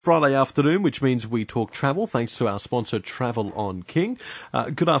Friday afternoon, which means we talk travel, thanks to our sponsor, Travel on King.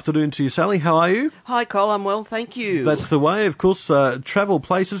 Good afternoon to you, Sally. How are you? Hi, Cole. I'm well, thank you. That's the way. Of course, travel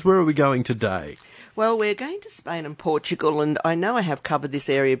places. Where are we going today? Well, we're going to Spain and Portugal, and I know I have covered this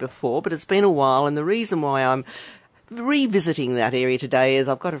area before, but it's been a while, and the reason why I'm revisiting that area today is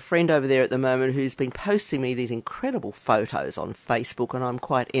I've got a friend over there at the moment who's been posting me these incredible photos on Facebook, and I'm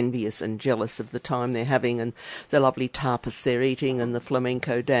quite envious and jealous of the time they're having and the lovely tapas they're eating and the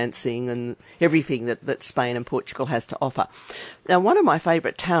flamenco dancing and everything that Spain and Portugal has to offer. Now, one of my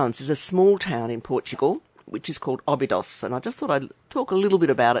favourite towns is a small town in Portugal, which is called Óbidos, and I just thought I'd talk a little bit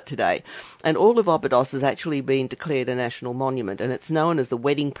about it today. And all of Óbidos has actually been declared a national monument, and it's known as the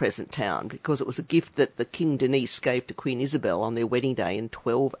wedding present town because it was a gift that the King Denise gave to Queen Isabel on their wedding day in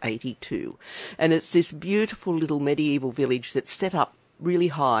 1282. And it's this beautiful little medieval village that's set up really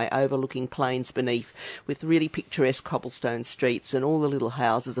high, overlooking plains beneath, with really picturesque cobblestone streets, and all the little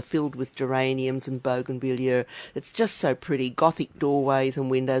houses are filled with geraniums and bougainvillea. It's just so pretty, Gothic doorways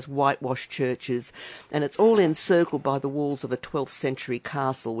and windows, whitewashed churches, and it's all encircled by the walls of a 12th century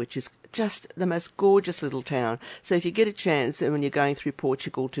castle, which is just the most gorgeous little town. So if you get a chance when you're going through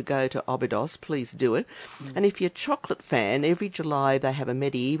Portugal to go to Óbidos, please do it. And if you're a chocolate fan, every July they have a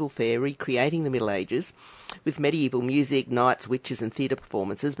medieval fair recreating the Middle Ages with medieval music, knights, witches and theatre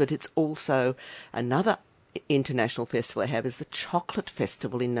performances, but it's also another international festival they have is the Chocolate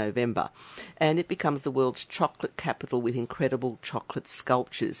Festival in November, and it becomes the world's chocolate capital with incredible chocolate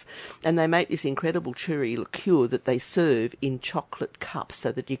sculptures, and they make this incredible cherry liqueur that they serve in chocolate cups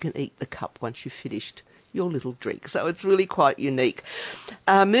so that you can eat the cup once you've finished your little drink. So it's really quite unique.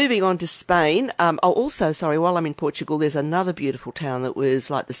 Moving on to Spain. While I'm in Portugal, there's another beautiful town that was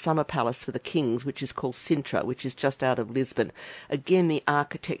like the summer palace for the kings, which is called Sintra, which is just out of Lisbon. Again, the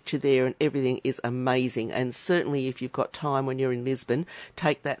architecture there and everything is amazing. And certainly if you've got time when you're in Lisbon,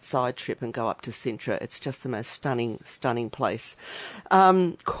 take that side trip and go up to Sintra. It's just the most stunning place.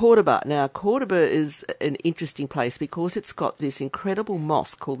 Cordoba. Now, Cordoba is an interesting place because it's got this incredible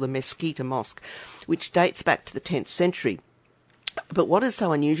mosque called the Mesquita Mosque, which dates back to the 10th century. But what is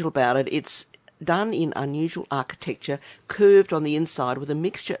so unusual about it, it's done in unusual architecture, curved on the inside with a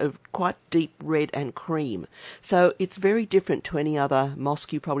mixture of quite deep red and cream. So it's very different to any other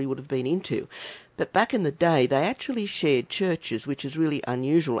mosque you probably would have been into. But back in the day, they actually shared churches, which is really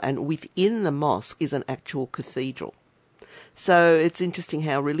unusual, and within the mosque is an actual cathedral. So it's interesting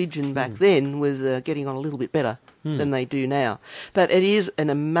how religion back then was getting on a little bit better than they do now. But it is an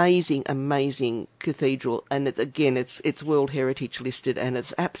amazing cathedral, and it's World Heritage listed, and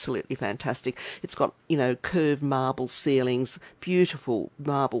it's absolutely fantastic. It's got, curved marble ceilings, beautiful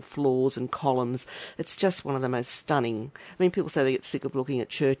marble floors and columns. It's just one of the most stunning. I mean, people say they get sick of looking at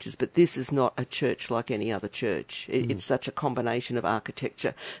churches, but this is not a church like any other church. It's such a combination of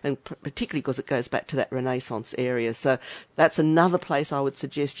architecture, and particularly because it goes back to that Renaissance area. So that's another place I would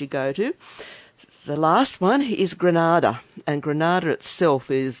suggest you go to. The last one is Granada, and Granada itself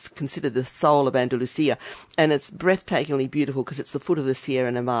is considered the soul of Andalusia, and it's breathtakingly beautiful because it's the foot of the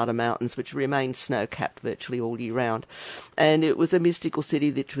Sierra Nevada mountains, which remain snow-capped virtually all year round. And it was a mystical city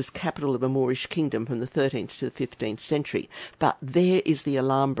which was capital of a Moorish kingdom from the 13th to the 15th century. But there is the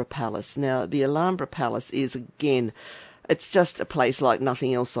Alhambra Palace. Now, the Alhambra Palace is, again, it's just a place like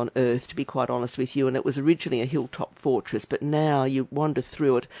nothing else on earth, to be quite honest with you, and it was originally a hilltop fortress, but now you wander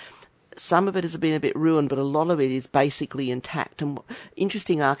through it. Some of it has been a bit ruined, but a lot of it is basically intact. And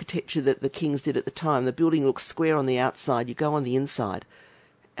interesting architecture that the kings did at the time. The building looks square on the outside. You go on the inside,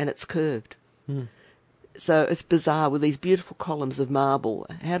 and it's curved. So it's bizarre with these beautiful columns of marble.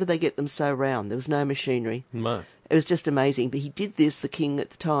 How did they get them so round? There was no machinery. No. It was just amazing. But he did this, the king at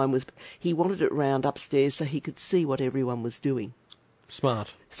the time, he wanted it round upstairs so he could see what everyone was doing.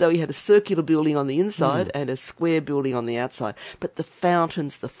 Smart. So he had a circular building on the inside and a square building on the outside. But the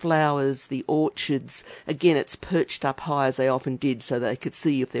fountains, the flowers, the orchards, again, it's perched up high as they often did so they could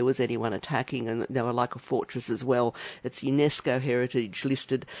see if there was anyone attacking, and they were like a fortress as well. It's UNESCO Heritage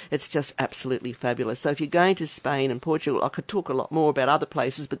listed. It's just absolutely fabulous. So if you're going to Spain and Portugal, I could talk a lot more about other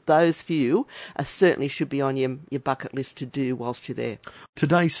places, but those few certainly should be on your bucket list to do whilst you're there.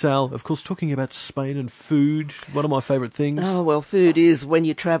 Today, Sal, of course, talking about Spain and food, one of my favourite things. Oh, well, food is, when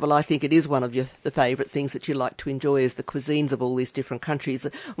you travel, I think it is one of the favourite things that you like to enjoy is the cuisines of all these different countries.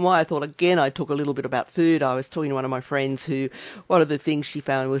 And why I thought, again, I'd talk a little bit about food. I was talking to one of my friends who, one of the things she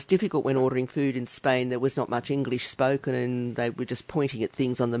found was difficult when ordering food in Spain. There was not much English spoken, and they were just pointing at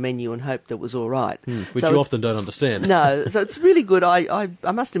things on the menu and hoped that was all right. Which you often don't understand. No, so it's really good. I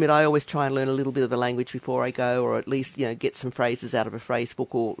must admit, I always try and learn a little bit of the language before I go, or at least, get some phrases out of a phrase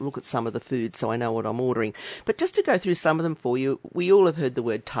book or look at some of the food so I know what I'm ordering. But just to go through some of them for you, we all have heard the word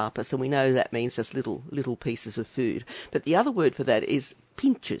word tapas, and we know that means just little pieces of food. But the other word for that is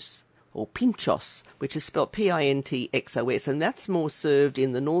pinchos, or pinchos, which is spelled P-I-N-T-X-O-S, and that's more served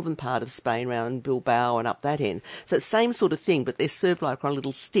in the northern part of Spain, around Bilbao and up that end. So it's the same sort of thing, but they're served like on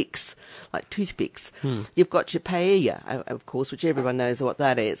little sticks, like toothpicks. You've got your paella, of course, which everyone knows what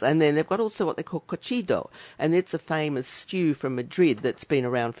that is, and then they've got also what they call cocido, and it's a famous stew from Madrid that's been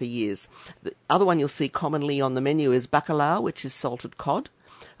around for years. The other one you'll see commonly on the menu is bacalao, which is salted cod,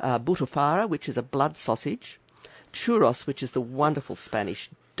 butafara, which is a blood sausage, churros, which is the wonderful Spanish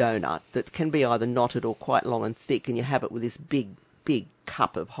donut that can be either knotted or quite long and thick, and you have it with this big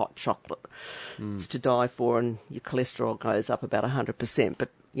cup of hot chocolate. It's to die for, and your cholesterol goes up about 100%, but,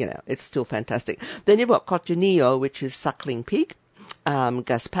 it's still fantastic. Then you've got cochinillo, which is suckling pig,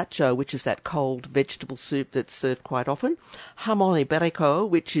 gazpacho, which is that cold vegetable soup that's served quite often, jamon iberico,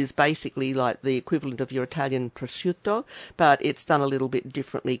 which is basically like the equivalent of your Italian prosciutto, but it's done a little bit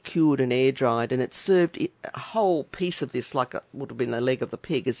differently, cured and air-dried, and it's served, a whole piece of this, like it would have been the leg of the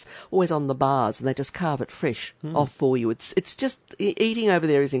pig, is always on the bars, and they just carve it fresh off for you. It's just, eating over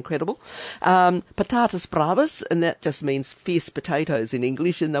there is incredible. Patatas bravas, and that just means fierce potatoes in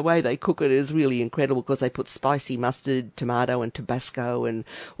English, and the way they cook it is really incredible because they put spicy mustard, tomato and Tabasco, and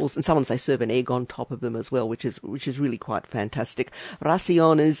sometimes they serve an egg on top of them as well, which is really quite fantastic.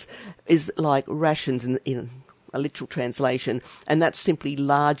 Ración is like rations in a literal translation, and that's simply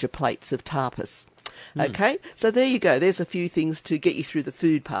larger plates of tapas. Okay, so there you go. There's a few things to get you through the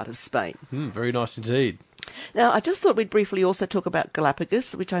food part of Spain. Very nice indeed. Now, I just thought we'd briefly also talk about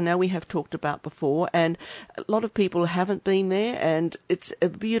Galapagos, which I know we have talked about before, and a lot of people haven't been there, and it's a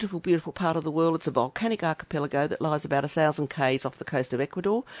beautiful, beautiful part of the world. It's a volcanic archipelago that lies about 1,000 k's off the coast of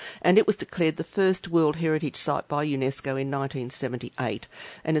Ecuador, and it was declared the first World Heritage Site by UNESCO in 1978,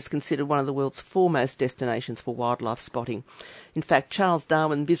 and is considered one of the world's foremost destinations for wildlife spotting. In fact, Charles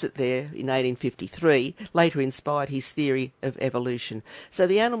Darwin's visit there in 1853 later inspired his theory of evolution. So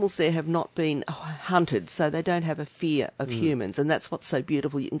the animals there have not been hunted, so they don't have a fear of humans, and that's what's so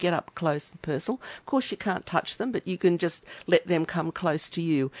beautiful. You can get up close and personal. Of course, you can't touch them, but you can just let them come close to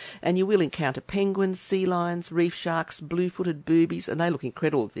you, and you will encounter penguins, sea lions, reef sharks, blue-footed boobies, and they look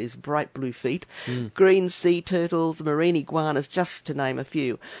incredible with these bright blue feet, green sea turtles, marine iguanas, just to name a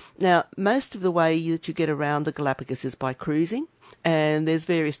few. Now, most of the way that you get around the Galapagos is by cruising, and there's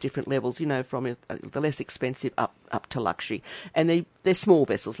various different levels, from the less expensive up to luxury. And they're small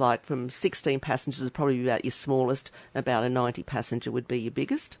vessels, like from 16 passengers is probably about your smallest, about a 90 passenger would be your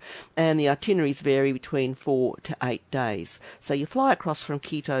biggest. And the itineraries vary between 4 to 8 days. So you fly across from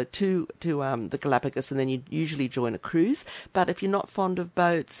Quito to the Galapagos, and then you usually join a cruise. But if you're not fond of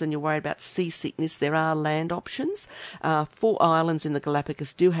boats and you're worried about seasickness, there are land options. 4 islands in the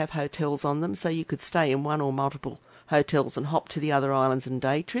Galapagos do have hotels on them, so you could stay in one or multiple hotels and hop to the other islands and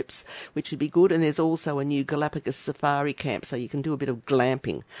day trips, which would be good. And there's also a new Galapagos safari camp, so you can do a bit of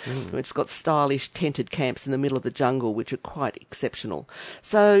glamping. It's got stylish tented camps in the middle of the jungle, which are quite exceptional.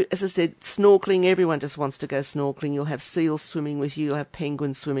 So, as I said, snorkeling, everyone just wants to go snorkeling. You'll have seals swimming with you, you'll have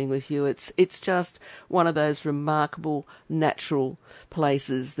penguins swimming with you. It's just one of those remarkable natural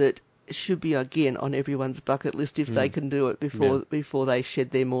places that should be again on everyone's bucket list if they can do it before they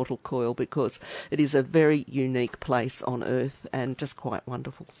shed their mortal coil, because it is a very unique place on Earth and just quite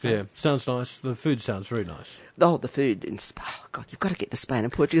wonderful. So, yeah, sounds nice. The food sounds very nice. Oh, the food in Spain. Oh, God, you've got to get to Spain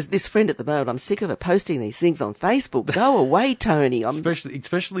and Portugal. This friend at the moment, I'm sick of her posting these things on Facebook. Go away, Tony.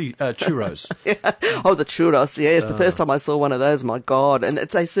 Especially churros. Oh, the churros, yes. The first time I saw one of those, my God. And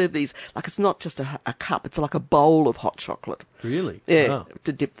they serve these, like it's not just a cup, it's like a bowl of hot chocolate. Really? Yeah,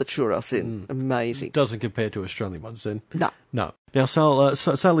 to dip the churros in. Amazing. Doesn't compare to Australian ones then. No. Now,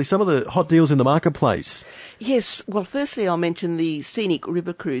 Sally, some of the hot deals in the marketplace. Yes, well, firstly, I'll mention the Scenic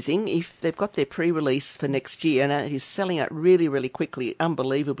River Cruising. If they've got their pre-release for next year, and it is selling out really, really quickly,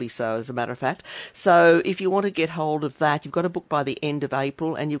 unbelievably so, as a matter of fact. So if you want to get hold of that, you've got to book by the end of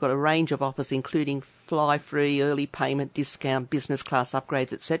April, and you've got a range of offers, including fly-free, early payment discount, business class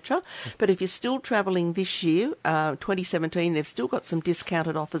upgrades, etc. But if you're still travelling this year, 2017, they've still got some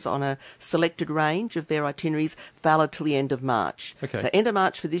discounted offers on a selected range of their itineraries, valid till the end of March. Okay. So end of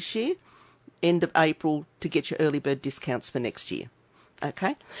March for this year, end of April to get your early bird discounts for next year.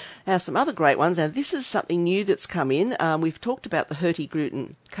 Okay. Now, some other great ones. Now, this is something new that's come in. We've talked about the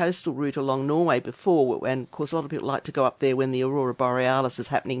Hurtigruten coastal route along Norway before, and, of course, a lot of people like to go up there when the Aurora Borealis is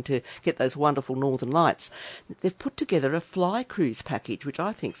happening to get those wonderful northern lights. They've put together a fly cruise package, which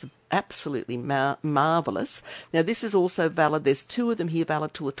I think is absolutely marvellous. Now, this is also valid. There's 2 of them here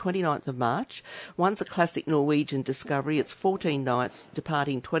valid till the 29th of March. One's a classic Norwegian Discovery. It's 14 nights,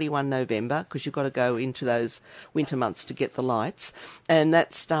 departing 21 November, because you've got to go into those winter months to get the lights. And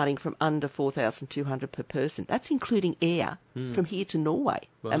that's starting from under 4,200 per person. That's including air from here to Norway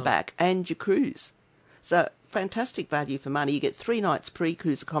and back, and your cruise. So fantastic value for money. You get 3 nights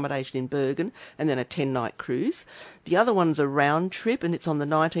pre-cruise accommodation in Bergen and then a 10-night cruise. The other one's a round trip, and it's on the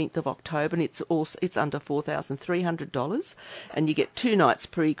 19th of October, and it's under $4,300, and you get 2 nights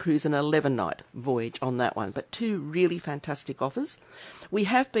pre-cruise and an 11-night voyage on that one. But 2 really fantastic offers. We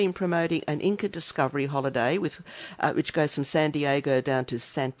have been promoting an Inca Discovery holiday which goes from San Diego down to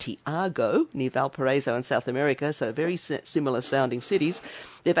Santiago, near Valparaiso in South America, so very similar sounding cities.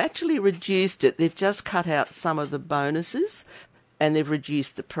 They've actually reduced it. They've just cut out some of the bonuses, and they've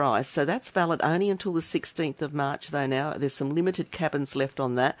reduced the price. So that's valid only until the 16th of March, though now. There's some limited cabins left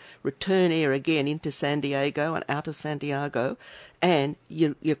on that. Return air again into San Diego and out of Santiago, and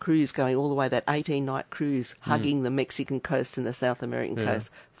your cruise going all the way, that 18-night cruise, hugging the Mexican coast and the South American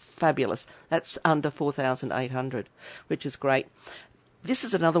coast. Fabulous. That's under 4,800, which is great. This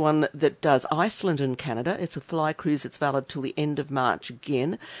is another one that does Iceland and Canada. It's a fly cruise. It's valid till the end of March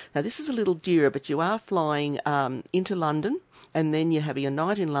again. Now, this is a little dearer, but you are flying into London, and then you have your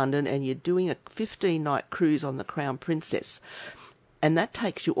night in London, and you're doing a 15-night cruise on the Crown Princess. And that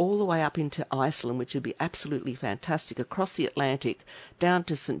takes you all the way up into Iceland, which would be absolutely fantastic, across the Atlantic, down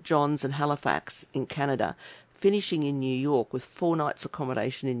to St. John's and Halifax in Canada, finishing in New York with 4 nights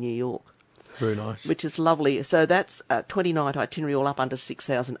accommodation in New York. Very nice. Which is lovely. So that's a 20-night itinerary, all up under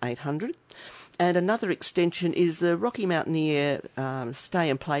 6,800. And another extension is the Rocky Mountaineer Stay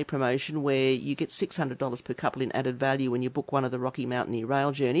and Play promotion, where you get $600 per couple in added value when you book one of the Rocky Mountaineer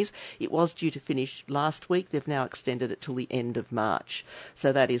rail journeys. It was due to finish last week. They've now extended it till the end of March.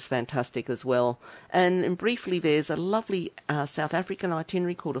 So that is fantastic as well. And briefly, there's a lovely South African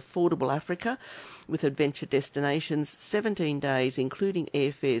itinerary called Affordable Africa, with adventure destinations, 17 days, including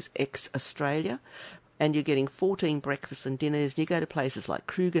airfares ex-Australia. And you're getting 14 breakfasts and dinners. And you go to places like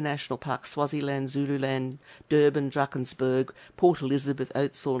Kruger National Park, Swaziland, Zululand, Durban, Drakensberg, Port Elizabeth,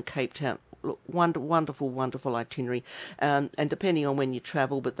 Oudtshoorn, Cape Town. Look, wonderful, wonderful itinerary. And depending on when you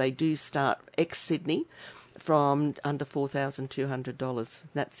travel, but they do start ex-Sydney from under $4,200.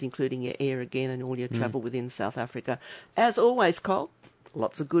 That's including your air again and all your travel within South Africa. As always, Cole,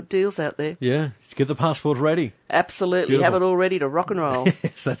 lots of good deals out there. Yeah, get the passport ready. Absolutely. Beautiful. Have it all ready to rock and roll.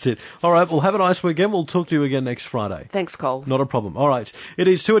 Yes, that's it. All right, well, have a nice weekend. We'll talk to you again next Friday. Thanks, Cole. Not a problem. All right. It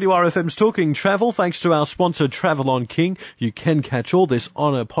is 2NURFM's Talking Travel. Thanks to our sponsor, Travel on King. You can catch all this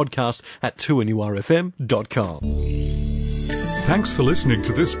on a podcast at 2NURFM.com. Thanks for listening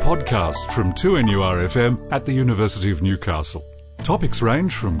to this podcast from 2NURFM at the University of Newcastle. Topics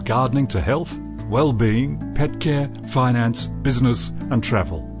range from gardening to health, well-being, pet care, finance, business and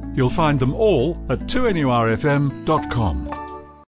travel. You'll find them all at 2NURFM.com.